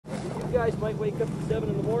guys might wake up at 7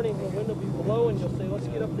 in the morning, the wind will be below, and you'll say, let's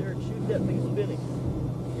get up there and shoot that thing spinning.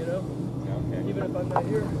 You know? Okay. Even if I'm not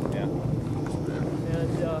here. Yeah. And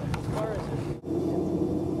as far as it,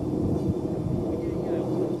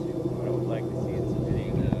 I would like to see it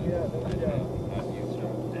spinning. yeah, Not you, so.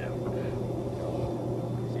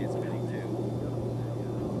 See it spinning too.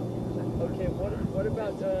 okay, what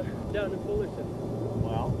about down in Fullerton?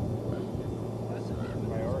 Well, that's a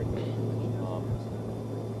priority.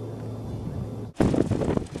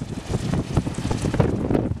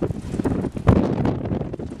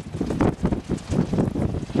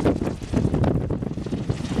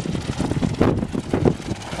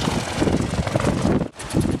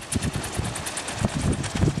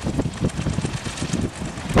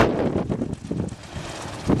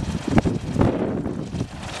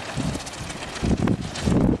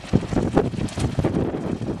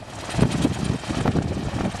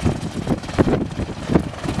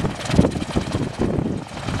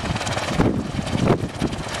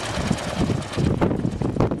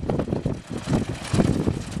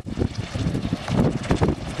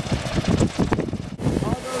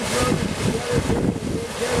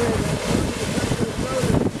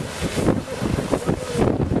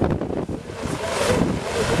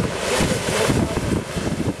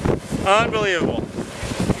 Unbelievable.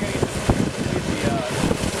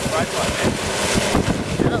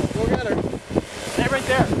 Yeah, we'll get her. That right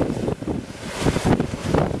there.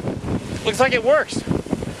 Looks like it works.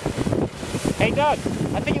 Hey Doug,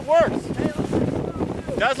 I think it works.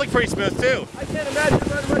 It does look pretty smooth too. I can't imagine it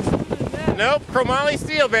running much smoother than that. Nope, chromoly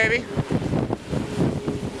steel, baby.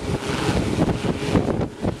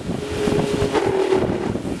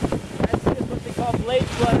 That's just what they call blade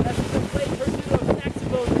flood. That's the blade turns into a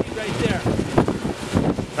saxophone lead right there.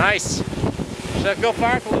 Nice. Should I go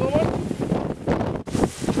fire for a little?